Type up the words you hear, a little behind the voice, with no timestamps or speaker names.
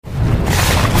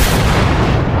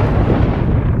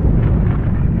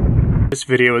This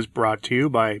video is brought to you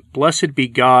by Blessed Be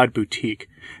God Boutique,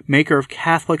 maker of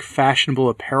Catholic fashionable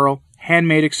apparel,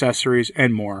 handmade accessories,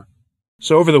 and more.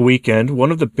 So over the weekend,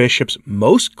 one of the bishops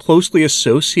most closely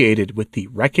associated with the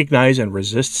recognize and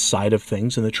resist side of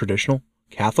things in the traditional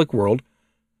Catholic world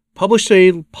published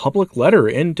a public letter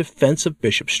in defense of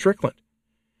Bishop Strickland.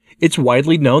 It's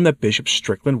widely known that Bishop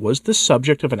Strickland was the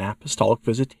subject of an apostolic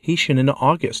visitation in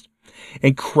August.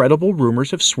 Incredible rumors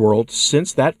have swirled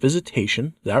since that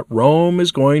visitation that Rome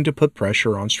is going to put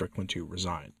pressure on Strickland to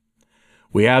resign.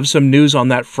 We have some news on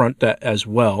that front as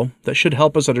well that should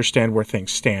help us understand where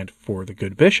things stand for the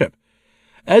good bishop,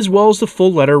 as well as the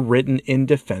full letter written in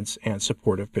defense and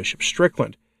support of Bishop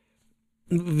Strickland.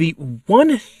 The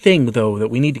one thing, though, that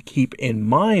we need to keep in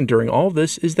mind during all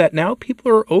this is that now people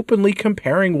are openly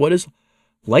comparing what is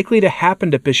likely to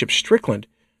happen to Bishop Strickland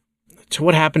to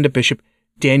what happened to Bishop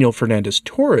Daniel Fernandez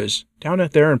Torres down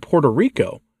there in Puerto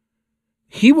Rico.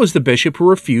 He was the bishop who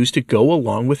refused to go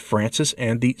along with Francis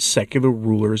and the secular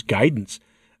rulers' guidance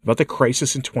about the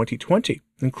crisis in 2020,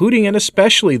 including and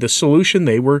especially the solution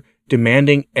they were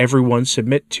demanding everyone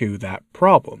submit to that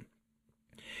problem.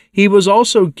 He was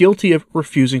also guilty of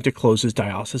refusing to close his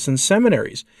diocesan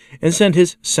seminaries and send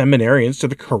his seminarians to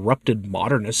the corrupted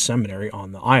modernist seminary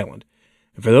on the island.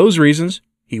 And for those reasons,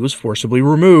 he was forcibly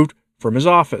removed from his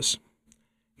office.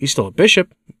 He's still a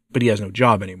bishop, but he has no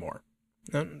job anymore.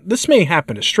 Now, this may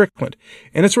happen to Strickland,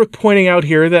 and it's worth pointing out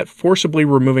here that forcibly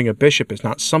removing a bishop is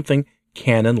not something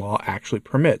canon law actually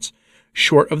permits,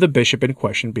 short of the bishop in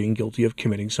question being guilty of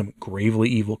committing some gravely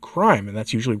evil crime, and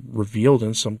that's usually revealed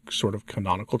in some sort of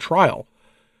canonical trial,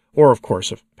 or of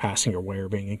course of passing away or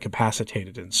being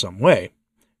incapacitated in some way.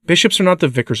 Bishops are not the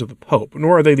vicars of the Pope,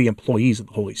 nor are they the employees of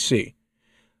the Holy See.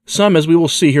 Some, as we will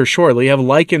see here shortly, have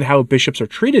likened how bishops are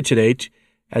treated today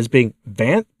as being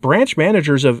branch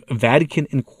managers of Vatican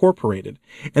Incorporated,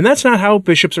 and that's not how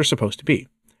bishops are supposed to be.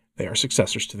 They are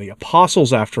successors to the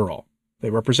apostles, after all. They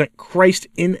represent Christ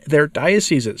in their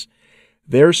dioceses.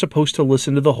 They're supposed to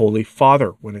listen to the Holy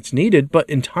Father when it's needed, but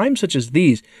in times such as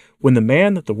these, when the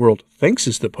man that the world thinks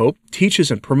is the Pope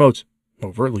teaches and promotes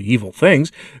overtly evil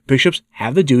things, bishops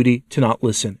have the duty to not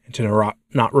listen and to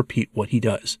not repeat what he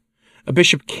does. A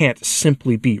bishop can't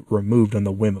simply be removed on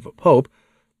the whim of a pope,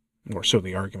 or so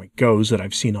the argument goes that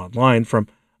I've seen online from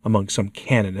among some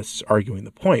canonists arguing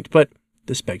the point, but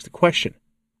this begs the question: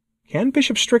 can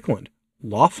Bishop Strickland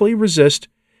lawfully resist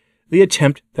the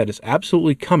attempt that is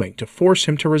absolutely coming to force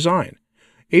him to resign?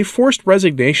 A forced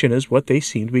resignation is what they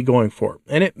seem to be going for,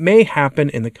 and it may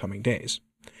happen in the coming days.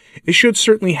 It should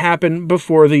certainly happen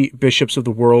before the bishops of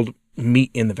the world meet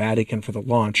in the Vatican for the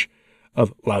launch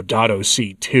of Laudato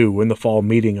Si' II in the fall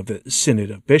meeting of the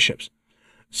Synod of Bishops.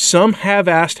 Some have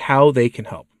asked how they can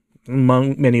help.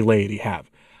 Many laity have.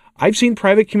 I've seen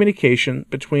private communication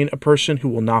between a person who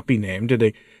will not be named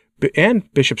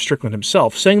and Bishop Strickland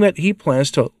himself, saying that he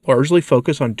plans to largely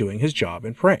focus on doing his job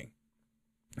and praying.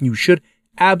 You should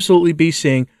absolutely be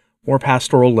seeing more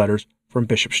pastoral letters from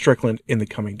Bishop Strickland in the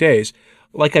coming days,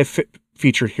 like I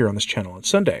featured here on this channel on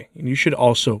Sunday. And you should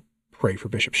also pray for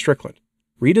Bishop Strickland.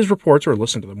 Read his reports or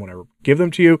listen to them whenever I give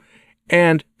them to you,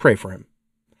 and pray for him.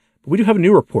 But we do have a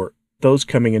new report, those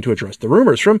coming in to address the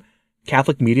rumors from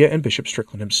Catholic media and Bishop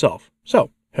Strickland himself.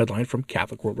 So, headline from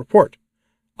Catholic World Report: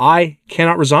 I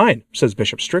cannot resign, says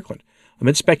Bishop Strickland,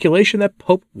 amid speculation that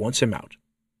Pope wants him out.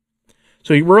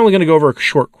 So we're only going to go over a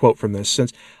short quote from this,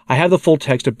 since I have the full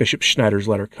text of Bishop Schneider's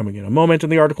letter coming in a moment,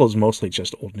 and the article is mostly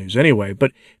just old news anyway. But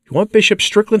if you want Bishop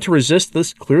Strickland to resist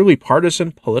this clearly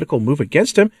partisan political move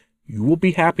against him, you will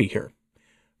be happy here.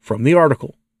 From the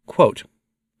article, quote: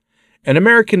 an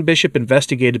American bishop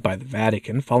investigated by the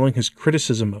Vatican following his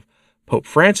criticism of Pope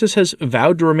Francis has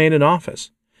vowed to remain in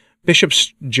office. Bishop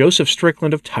Joseph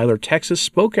Strickland of Tyler, Texas,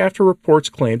 spoke after reports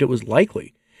claimed it was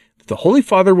likely that the Holy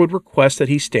Father would request that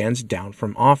he stands down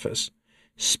from office.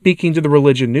 Speaking to the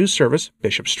Religion News Service,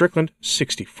 Bishop Strickland,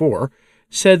 64,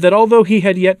 said that although he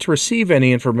had yet to receive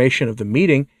any information of the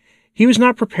meeting, he was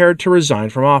not prepared to resign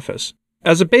from office.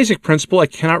 As a basic principle, I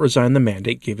cannot resign the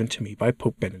mandate given to me by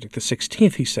Pope Benedict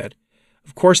XVI, he said.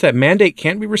 Of course, that mandate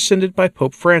can't be rescinded by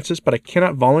Pope Francis, but I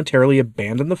cannot voluntarily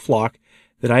abandon the flock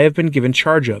that I have been given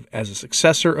charge of as a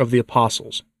successor of the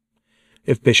apostles.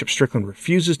 If Bishop Strickland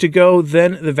refuses to go,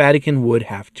 then the Vatican would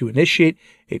have to initiate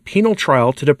a penal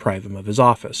trial to deprive him of his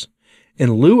office.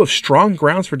 In lieu of strong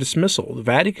grounds for dismissal, the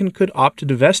Vatican could opt to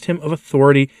divest him of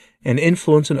authority and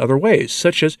influence in other ways,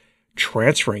 such as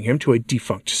transferring him to a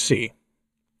defunct see.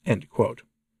 End quote.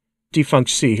 Defunct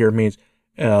see here means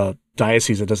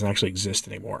diocese that doesn't actually exist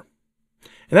anymore.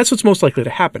 And that's what's most likely to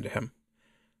happen to him.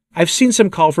 I've seen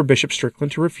some call for Bishop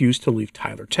Strickland to refuse to leave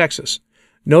Tyler, Texas.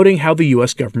 noting how the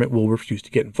U.S. government will refuse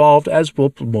to get involved, as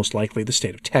will most likely the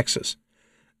state of Texas.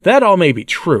 That all may be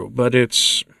true, but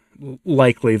it's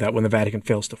likely that when the Vatican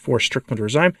fails to force Strickland to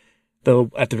resign,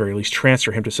 they'll at the very least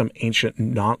transfer him to some ancient,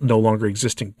 no longer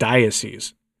existing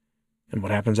diocese. And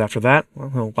what happens after that? Well,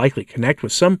 he'll likely connect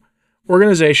with some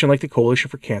organization like the Coalition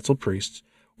for Cancelled Priests,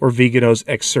 or Vigano's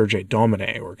Exsurge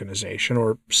Domine organization,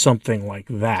 or something like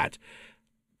that.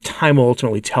 Time will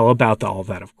ultimately tell about all of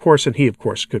that, of course, and he, of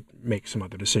course, could make some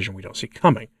other decision we don't see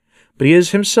coming. But he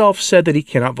has himself said that he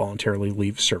cannot voluntarily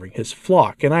leave serving his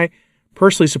flock, and I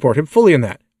personally support him fully in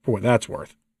that, for what that's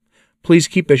worth. Please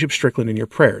keep Bishop Strickland in your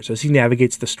prayers as he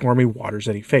navigates the stormy waters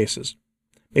that he faces.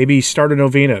 Maybe start a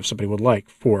novena, if somebody would like,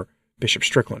 for Bishop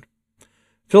Strickland.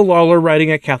 Phil Lawler,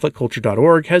 writing at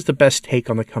CatholicCulture.org, has the best take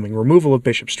on the coming removal of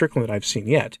Bishop Strickland that I've seen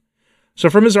yet. So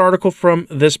from his article from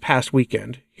this past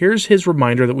weekend, here's his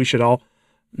reminder that we should all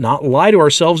not lie to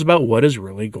ourselves about what is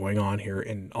really going on here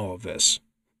in all of this.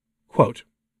 Quote,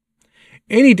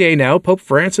 any day now, Pope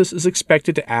Francis is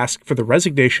expected to ask for the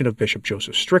resignation of Bishop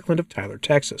Joseph Strickland of Tyler,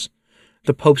 Texas,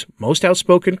 the Pope's most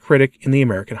outspoken critic in the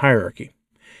American hierarchy.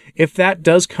 If that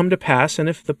does come to pass, and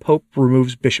if the Pope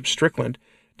removes Bishop Strickland,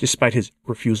 despite his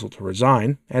refusal to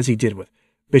resign, as he did with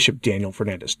Bishop Daniel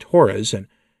Fernandez Torres in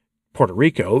Puerto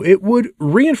Rico, it would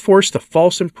reinforce the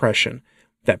false impression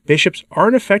that bishops are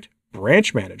in effect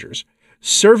branch managers,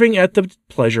 serving at the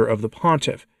pleasure of the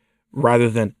pontiff, rather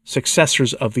than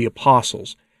successors of the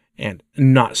apostles, and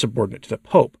not subordinate to the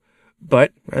Pope,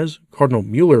 but, as Cardinal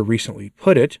Mueller recently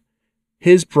put it,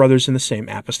 his brothers in the same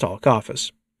apostolic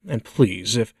office. And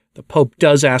please, if the Pope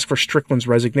does ask for Strickland's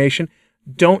resignation,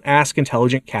 don't ask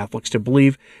intelligent Catholics to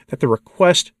believe that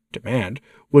the demand,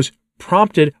 was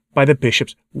prompted by the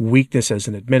bishop's weakness as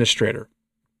an administrator.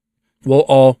 We'll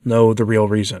all know the real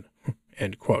reason.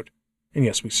 End quote. And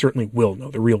yes, we certainly will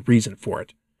know the real reason for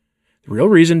it. The real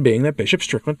reason being that Bishop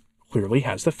Strickland clearly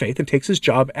has the faith and takes his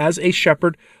job as a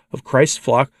shepherd of Christ's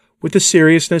flock with the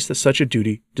seriousness that such a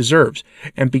duty deserves.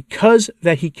 And because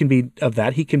that he can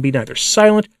be neither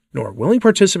silent nor a willing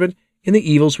participant in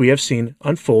the evils we have seen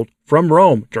unfold from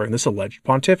Rome during this alleged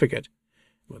pontificate.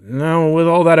 Now, with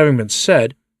all that having been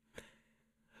said,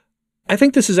 I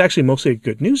think this is actually mostly a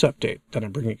good news update that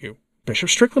I'm bringing you. Bishop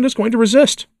Strickland is going to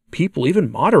resist. People,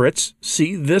 even moderates,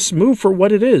 see this move for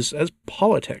what it is, as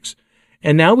politics.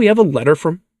 And now we have a letter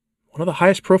from one of the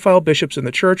highest profile bishops in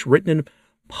the church written in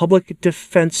public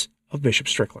defense of Bishop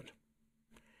Strickland.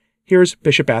 Here's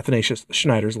Bishop Athanasius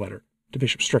Schneider's letter to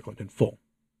Bishop Strickland in full.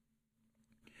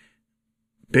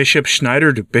 Bishop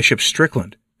Schneider to Bishop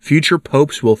Strickland, future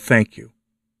popes will thank you.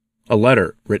 A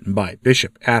letter written by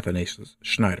Bishop Athanasius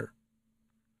Schneider.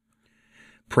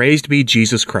 Praised be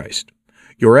Jesus Christ.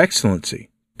 Your Excellency,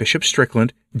 Bishop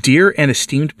Strickland, dear and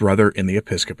esteemed brother in the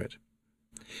episcopate.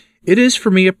 It is for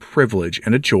me a privilege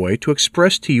and a joy to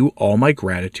express to you all my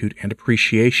gratitude and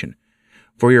appreciation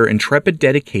for your intrepid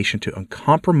dedication to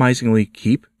uncompromisingly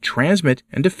keep, transmit,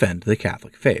 and defend the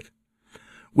Catholic faith,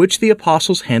 which the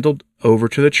apostles handed over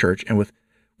to the Church and with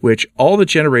which all the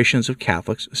generations of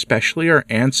Catholics, especially our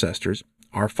ancestors,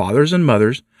 our fathers and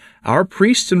mothers, our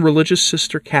priests and religious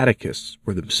sister catechists,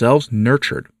 were themselves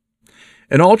nurtured.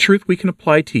 In all truth, we can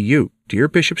apply to you, dear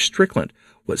Bishop Strickland,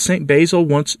 what St. Basil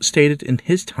once stated in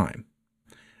his time.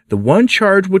 The one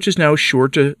charge which is now sure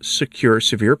to secure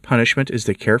severe punishment is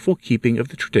the careful keeping of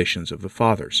the traditions of the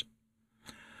Fathers.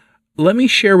 Let me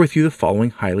share with you the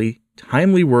following highly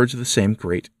timely words of the same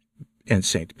great and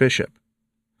saint bishop.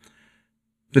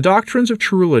 The doctrines of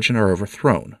true religion are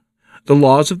overthrown. The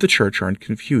laws of the Church are in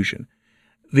confusion.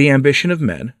 The ambition of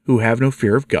men, who have no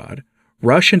fear of God,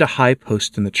 rush into high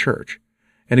posts in the Church.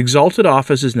 An exalted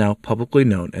office is now publicly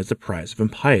known as the prize of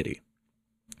impiety.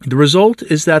 The result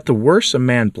is that the worse a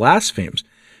man blasphemes,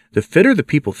 the fitter the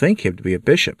people think him to be a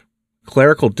bishop.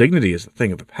 Clerical dignity is the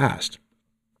thing of the past.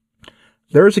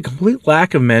 There is a complete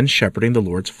lack of men shepherding the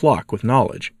Lord's flock with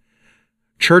knowledge.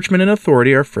 Churchmen in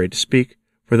authority are afraid to speak,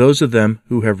 for those of them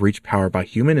who have reached power by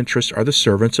human interest are the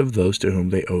servants of those to whom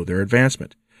they owe their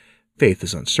advancement. Faith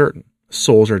is uncertain.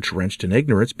 Souls are drenched in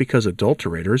ignorance because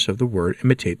adulterators of the word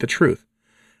imitate the truth.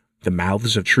 The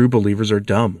mouths of true believers are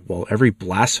dumb, while every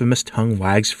blasphemous tongue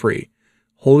wags free.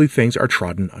 Holy things are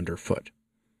trodden underfoot.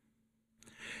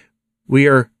 We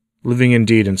are living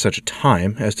indeed in such a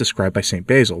time, as described by St.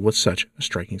 Basil, with such a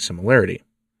striking similarity.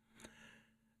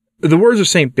 The words of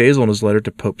St. Basil in his letter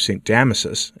to Pope St.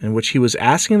 Damasus, in which he was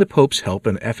asking the Pope's help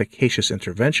in efficacious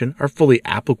intervention, are fully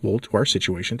applicable to our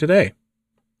situation today.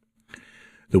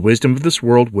 The wisdom of this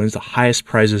world wins the highest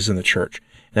prizes in the Church,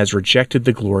 and has rejected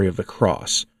the glory of the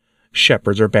cross.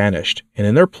 Shepherds are banished, and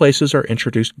in their places are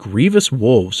introduced grievous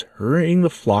wolves hurrying the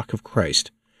flock of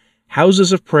Christ.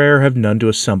 Houses of prayer have none to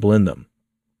assemble in them.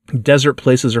 Desert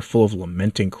places are full of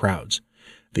lamenting crowds.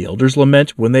 The elders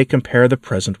lament when they compare the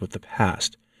present with the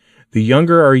past. The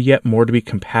younger are yet more to be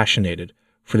compassionated,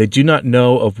 for they do not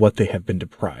know of what they have been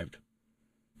deprived.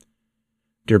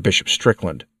 Dear Bishop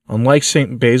Strickland, unlike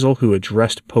St. Basil, who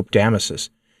addressed Pope Damasus,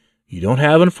 you don't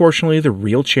have, unfortunately, the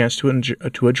real chance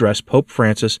to address Pope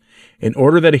Francis in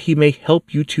order that he may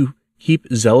help you to keep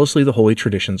zealously the holy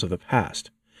traditions of the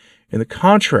past. In the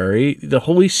contrary, the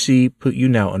Holy See put you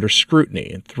now under scrutiny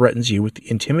and threatens you with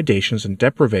the intimidations and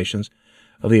deprivations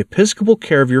of the episcopal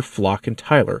care of your flock in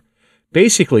Tyler,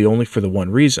 basically only for the one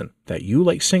reason, that you,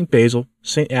 like St. Basil,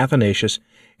 St. Athanasius,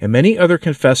 and many other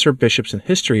confessor bishops in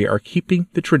history, are keeping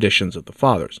the traditions of the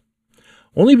fathers.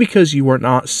 Only because you are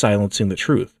not silencing the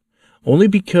truth. Only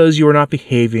because you are not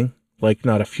behaving like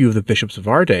not a few of the bishops of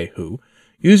our day who,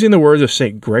 using the words of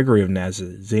St. Gregory of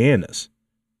Nazianzus,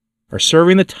 are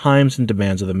serving the times and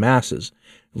demands of the masses,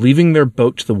 leaving their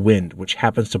boat to the wind, which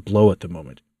happens to blow at the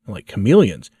moment, and like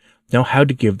chameleons, know how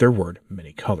to give their word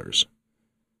many colors.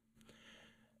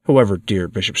 However, dear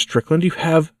Bishop Strickland, you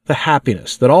have the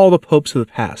happiness that all the popes of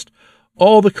the past,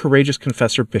 all the courageous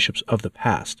confessor bishops of the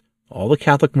past, all the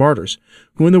Catholic martyrs,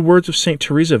 who in the words of St.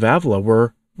 Teresa of Avila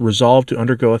were resolved to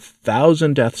undergo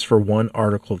 1,000 deaths for one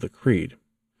article of the Creed,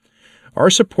 are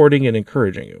supporting and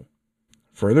encouraging you.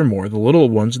 Furthermore, the little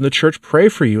ones in the church pray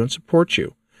for you and support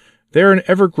you. They are an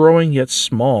ever-growing yet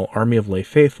small army of lay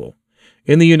faithful,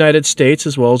 in the United States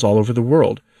as well as all over the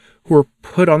world, who are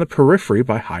put on the periphery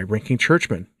by high-ranking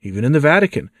churchmen, even in the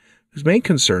Vatican, whose main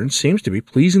concern seems to be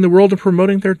pleasing the world and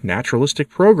promoting their naturalistic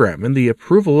program and the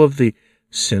approval of the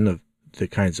sin of the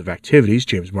kinds of activities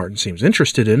James Martin seems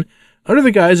interested in, under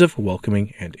the guise of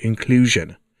welcoming and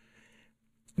inclusion.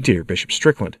 Dear Bishop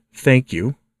Strickland, thank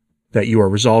you that you are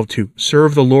resolved to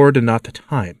serve the Lord and not the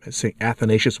time, as St.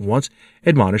 Athanasius once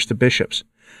admonished the bishops.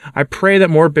 I pray that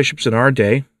more bishops in our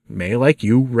day may, like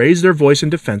you, raise their voice in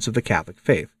defense of the Catholic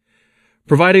faith,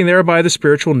 providing thereby the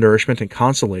spiritual nourishment and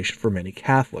consolation for many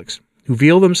Catholics, who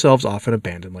feel themselves often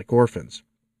abandoned like orphans.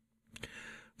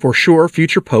 For sure,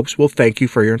 future popes will thank you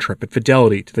for your intrepid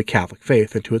fidelity to the Catholic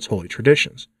faith and to its holy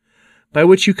traditions, by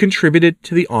which you contributed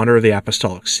to the honor of the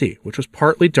Apostolic See, which was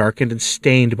partly darkened and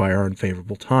stained by our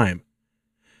unfavorable time.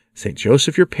 St.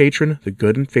 Joseph, your patron, the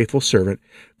good and faithful servant,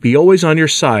 be always on your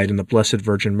side, and the Blessed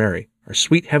Virgin Mary, our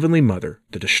sweet Heavenly Mother,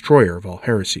 the destroyer of all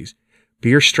heresies, be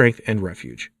your strength and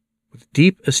refuge. With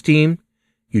deep esteem,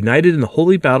 united in the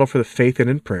holy battle for the faith and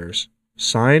in prayers,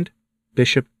 signed,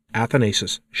 Bishop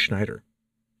Athanasius Schneider.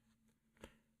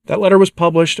 That letter was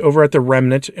published over at the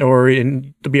Remnant,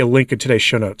 there'll be a link in today's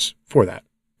show notes for that.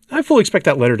 I fully expect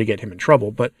that letter to get him in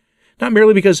trouble, but not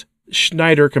merely because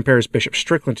Schneider compares Bishop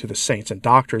Strickland to the saints and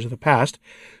doctors of the past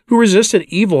who resisted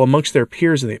evil amongst their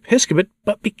peers in the episcopate,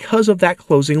 but because of that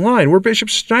closing line, where Bishop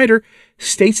Schneider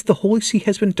states the Holy See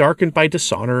has been darkened by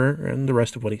dishonor and the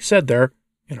rest of what he said there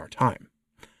in our time.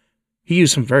 He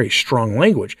used some very strong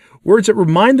language, words that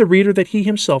remind the reader that he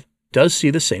himself does see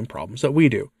the same problems that we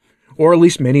do, or at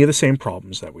least many of the same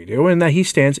problems that we do, and that he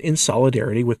stands in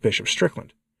solidarity with Bishop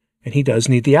Strickland. And he does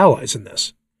need the allies in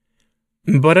this.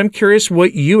 But I'm curious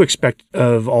what you expect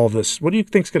of all this. What do you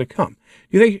think is going to come?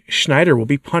 Do you think Schneider will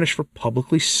be punished for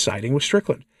publicly siding with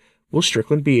Strickland? Will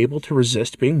Strickland be able to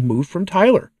resist being moved from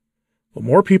Tyler? Will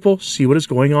more people see what is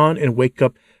going on and wake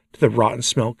up to the rotten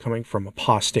smell coming from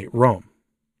apostate Rome?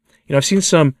 I've seen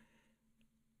some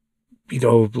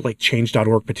like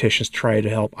change.org petitions try to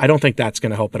help. I don't think that's going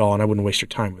to help at all, and I wouldn't waste your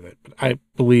time with it. But I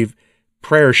believe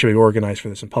prayer should be organized for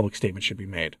this and public statements should be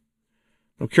made.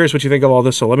 I'm curious what you think of all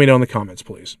this, so let me know in the comments,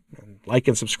 please. And like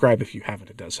and subscribe if you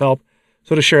haven't. It does help.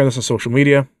 So to share this on social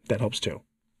media, that helps too.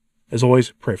 As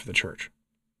always, pray for the church.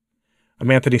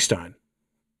 I'm Anthony Stein.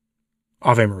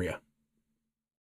 Ave Maria.